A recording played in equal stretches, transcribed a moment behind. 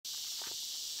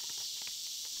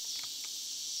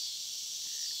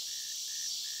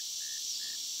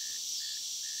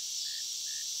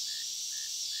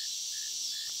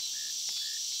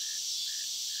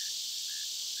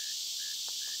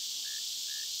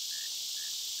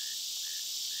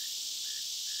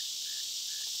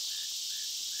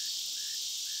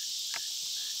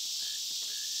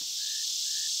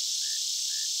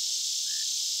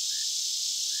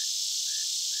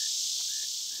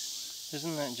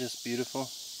Isn't that just beautiful?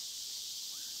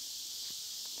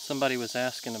 Somebody was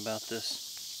asking about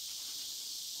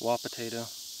this wall potato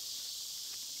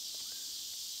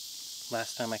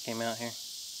last time I came out here.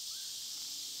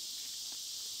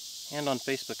 And on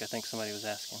Facebook I think somebody was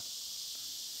asking.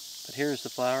 But here's the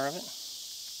flower of it.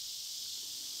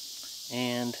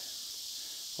 And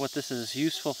what this is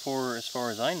useful for, as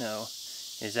far as I know,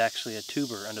 is actually a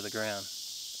tuber under the ground.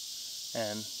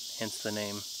 And hence the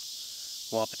name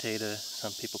wall potato.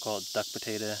 Some people call it duck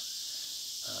potato.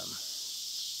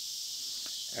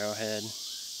 Arrowhead,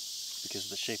 because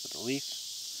of the shape of the leaf.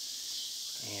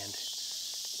 And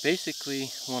basically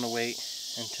want to wait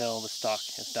until the stalk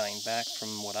is dying back.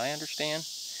 From what I understand,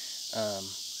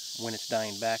 when it's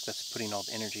dying back, that's putting all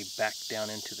the energy back down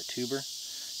into the tuber.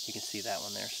 You can see that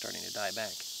one there starting to die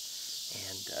back.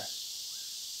 And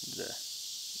the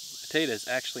potato is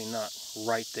actually not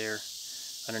right there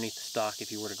underneath the stalk.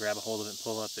 If you were to grab a hold of it and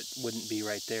pull up, it wouldn't be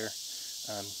right there.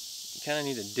 You kind of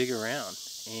need to dig around.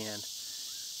 And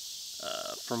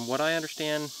from what I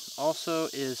understand also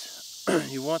is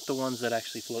you want the ones that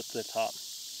actually float to the top.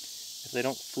 If they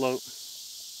don't float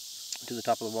to the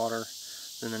top of the water,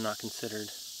 then they're not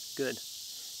considered good.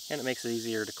 And it makes it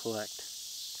easier to collect.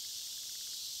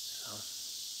 So,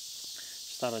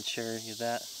 just thought I'd share you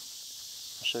that.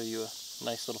 I'll show you a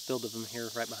nice little field of them here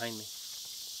right behind me.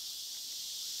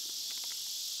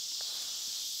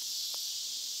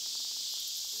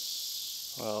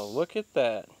 Well, look at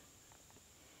that.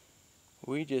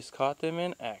 We just caught them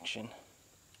in action.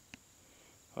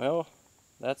 Well,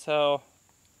 that's how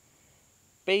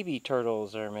baby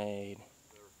turtles are made.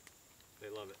 They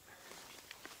love it.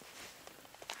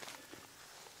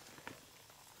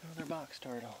 Another box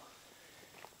turtle.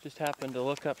 Just happened to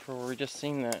look up for where we just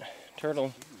seen that turtle.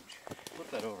 Huge.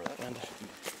 Flip that over. That's and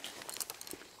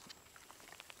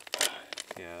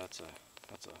yeah, that's a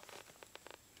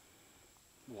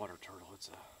water turtle. It's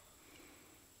a, I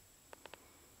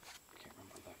can't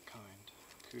remember that kind.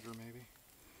 Cooter maybe.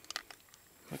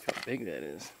 look how big that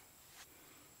is.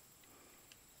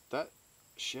 That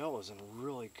shell is in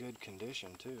really good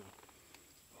condition too.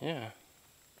 Yeah.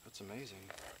 That's amazing.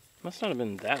 Must not have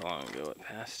been that long ago it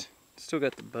passed. Still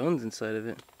got the bones inside of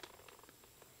it.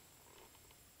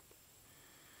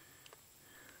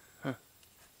 Huh.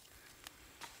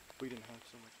 We didn't have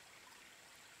so much.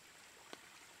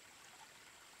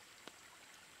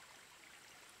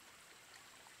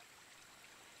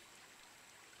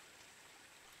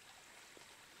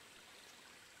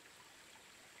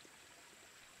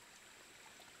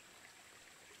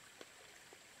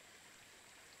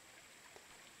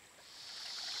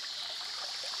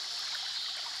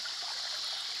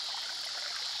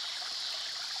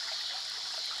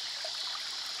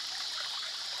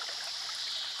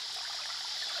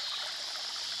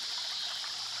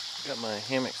 Got my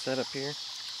hammock set up here.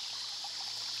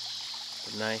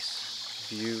 A nice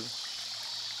view.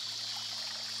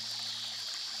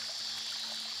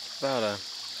 About a,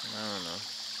 I don't know,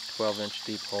 12-inch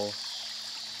deep hole.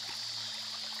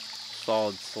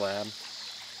 Solid slab.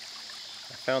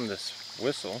 I found this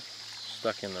whistle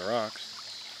stuck in the rocks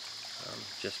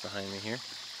just behind me here.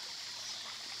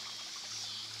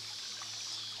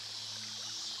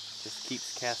 Just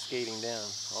keeps cascading down,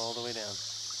 all the way down.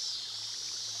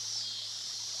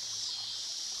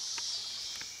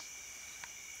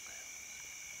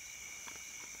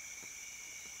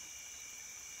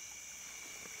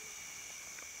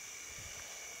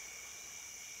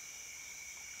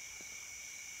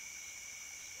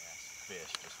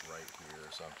 Fish just right here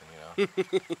or something, you know.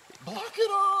 Block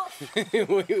it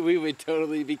off! we would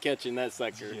totally be catching that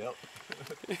sucker. Yep.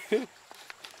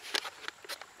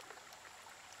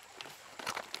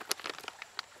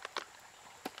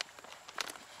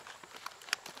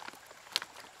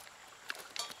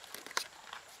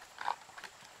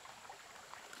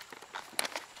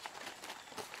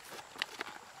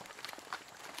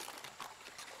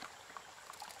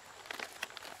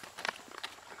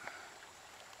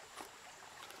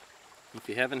 If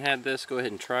you haven't had this, go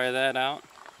ahead and try that out.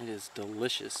 It is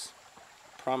delicious.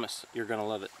 Promise you're gonna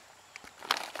love it.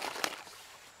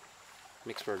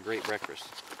 Makes for a great breakfast.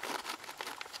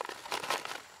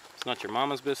 It's not your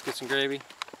mama's biscuits and gravy,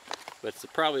 but it's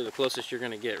probably the closest you're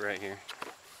gonna get right here.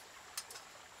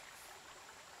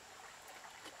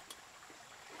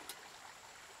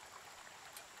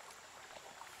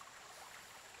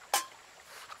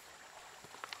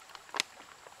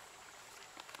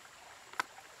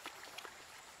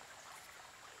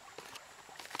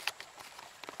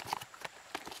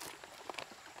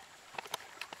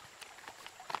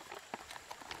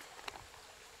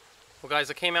 Well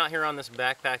guys, I came out here on this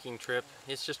backpacking trip.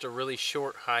 It's just a really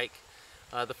short hike.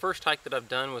 The first hike that I've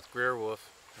done with Grierwolfe,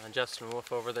 Justin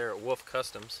Wolf over there at Wolf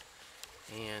Customs,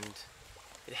 and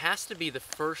it has to be the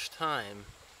first time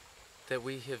that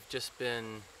we have just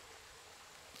been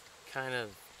kind of,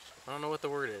 I don't know what the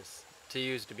word is to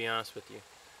use, to be honest with you,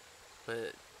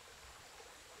 but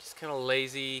just kind of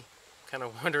lazy, kind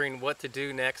of wondering what to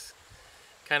do next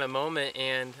kind of moment.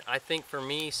 And I think for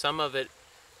me, some of it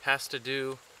has to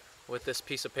do with this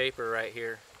piece of paper right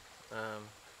here.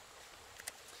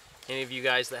 Any of you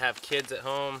guys that have kids at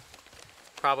home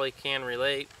probably can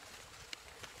relate.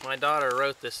 My daughter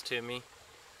wrote this to me.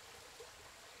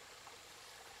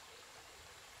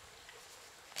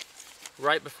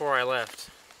 Right before I left,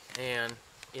 and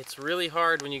it's really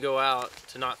hard when you go out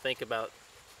to not think about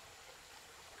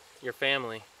your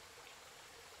family.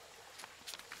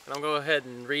 And I'll go ahead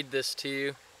and read this to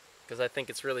you because I think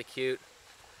it's really cute.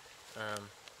 It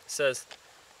says,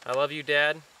 "I love you,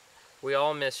 Dad. We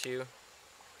all miss you,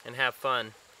 and have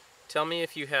fun. Tell me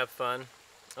if you have fun.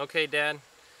 Okay, Dad,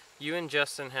 you and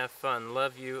Justin have fun.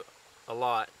 Love you a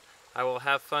lot. I will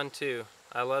have fun too.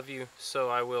 I love you, so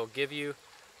I will give you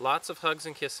lots of hugs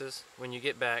and kisses when you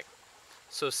get back.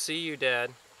 So see you,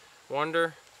 Dad.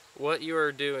 Wonder what you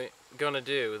are gonna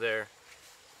do there,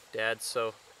 Dad.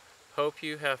 So hope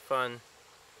you have fun.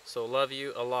 So love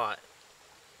you a lot.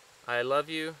 I love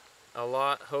you a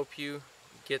lot. Hope you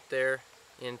get there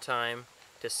in time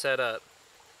to set up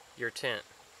your tent.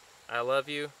 I love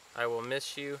you. I will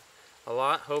miss you a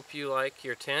lot. Hope you like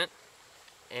your tent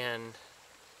and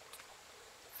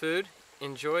food.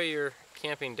 Enjoy your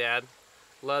camping, Dad.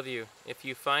 Love you. If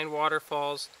you find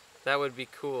waterfalls, that would be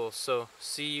cool. So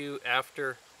see you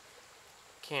after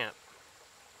camp.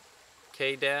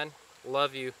 Okay, Dad?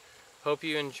 Love you. Hope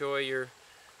you enjoy your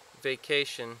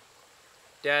vacation.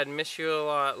 Dad, miss you a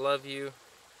lot. Love you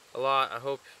a lot. I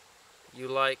hope you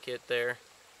like it there.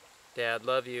 Dad,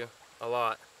 love you a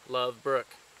lot. Love,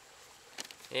 Brooke."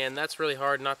 And that's really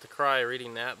hard not to cry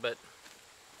reading that, but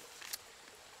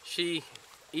she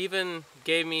even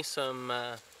gave me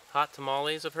some hot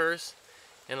tamales of hers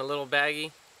in a little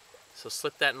baggie. So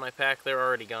slip that in my pack. They're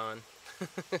already gone.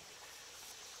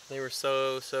 They were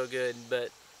so good,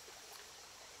 but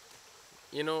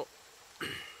you know,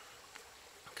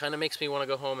 kind of makes me want to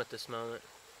go home at this moment,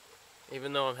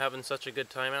 even though I'm having such a good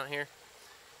time out here.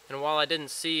 And while I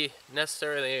didn't see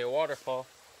necessarily a waterfall,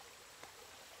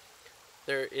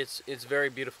 it's very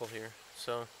beautiful here.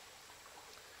 So,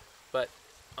 but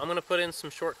I'm gonna put in some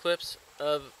short clips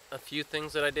of a few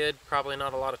things that I did. Probably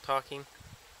not a lot of talking,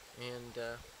 and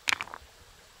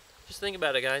just think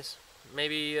about it, guys.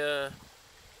 Maybe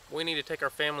we need to take our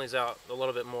families out a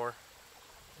little bit more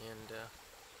and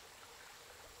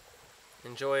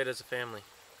enjoy it as a family.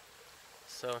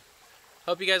 So,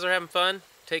 hope you guys are having fun.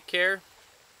 Take care.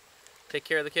 Take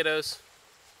care of the kiddos.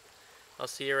 I'll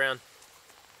see you around.